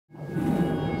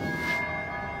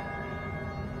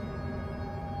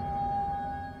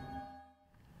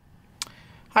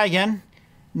Hi again.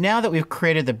 Now that we've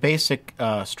created the basic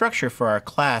structure for our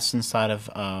class inside of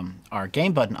our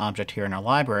game button object here in our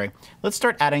library, let's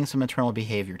start adding some internal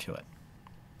behavior to it.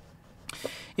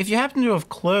 If you happen to have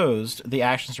closed the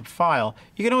ActionScript file,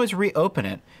 you can always reopen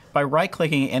it by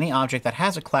right-clicking any object that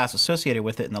has a class associated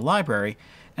with it in the library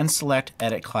and select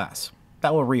Edit Class.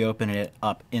 That will reopen it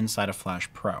up inside of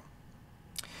Flash Pro.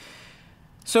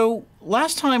 So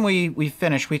last time we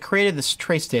finished, we created this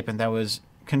trace statement that was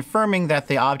confirming that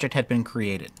the object had been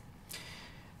created.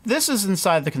 This is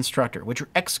inside the constructor, which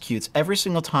executes every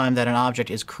single time that an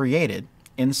object is created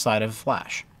inside of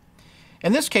Flash.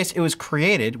 In this case, it was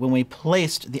created when we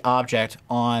placed the object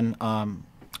on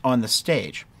the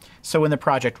stage. So when the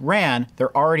project ran,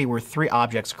 there already were 3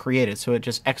 objects created, so it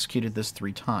just executed this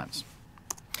 3 times.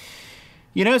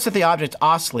 You notice that the object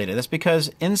oscillated. That's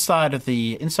because inside of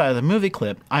the movie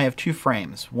clip, I have 2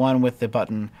 frames, one with the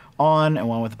button on and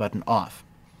one with the button off.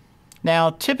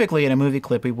 Now, typically in a movie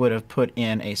clip, we would have put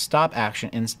in a stop action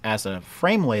as a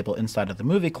frame label inside of the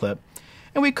movie clip,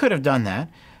 and we could have done that,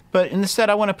 but instead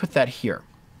I want to put that here.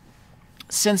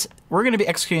 Since we're going to be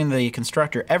executing the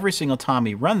constructor every single time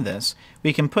we run this,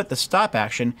 we can put the stop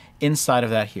action inside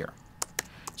of that here.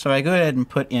 So if I go ahead and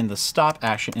put in the stop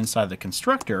action inside the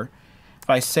constructor, if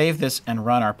I save this and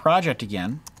run our project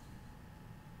again,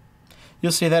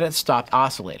 you'll see that it stopped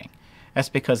oscillating. That's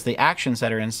because the actions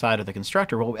that are inside of the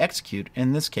constructor will execute.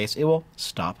 In this case, it will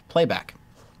stop playback.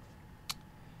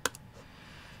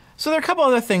 So there are a couple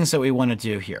other things that we want to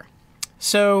do here.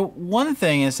 So one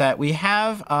thing is that we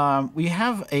have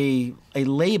a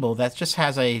label that just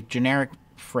has a generic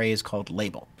phrase called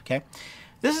label. Okay,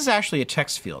 this is actually a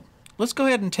text field. Let's go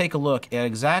ahead and take a look at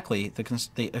exactly the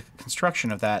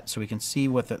construction of that so we can see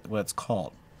what it's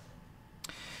called.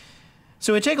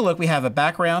 So we take a look. We have a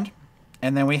background,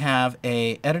 and then we have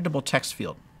a editable text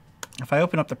field. If I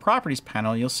open up the properties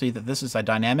panel, you'll see that this is a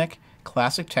dynamic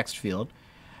classic text field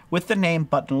with the name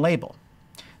button label.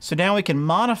 So now we can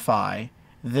modify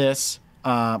this.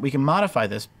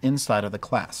 Inside of the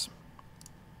class.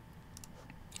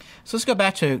 So let's go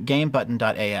back to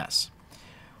gamebutton.as.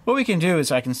 What we can do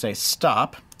is I can say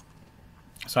stop.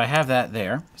 So I have that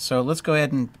there. So let's go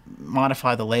ahead and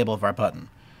modify the label of our button.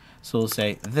 So we'll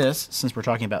say this, since we're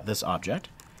talking about this object,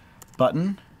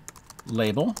 button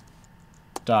label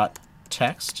dot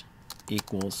text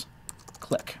equals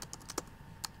click.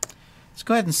 Let's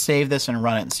go ahead and save this and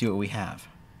run it and see what we have.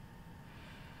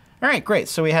 All right, great.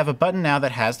 So we have a button now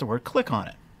that has the word click on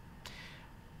it.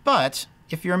 But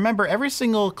if you remember, every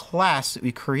single class that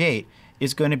we create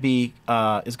is going to be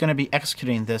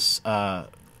executing this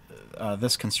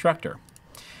this constructor.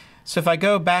 So if I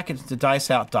go back into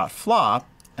diceout.flaw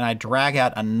and I drag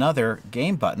out another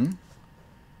game button,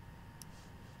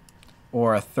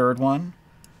 or a third one,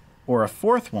 or a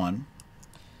fourth one,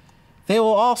 they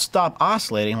will all stop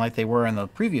oscillating like they were in the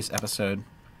previous episode,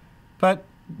 but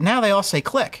now they all say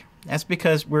click. That's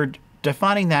because we're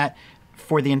defining that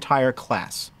for the entire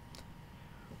class.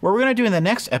 What we're going to do in the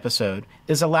next episode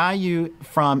is allow you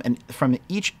from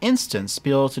each instance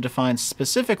be able to define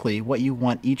specifically what you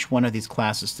want each one of these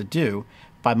classes to do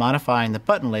by modifying the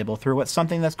button label through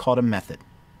something that's called a method.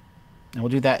 And we'll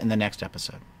do that in the next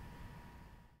episode.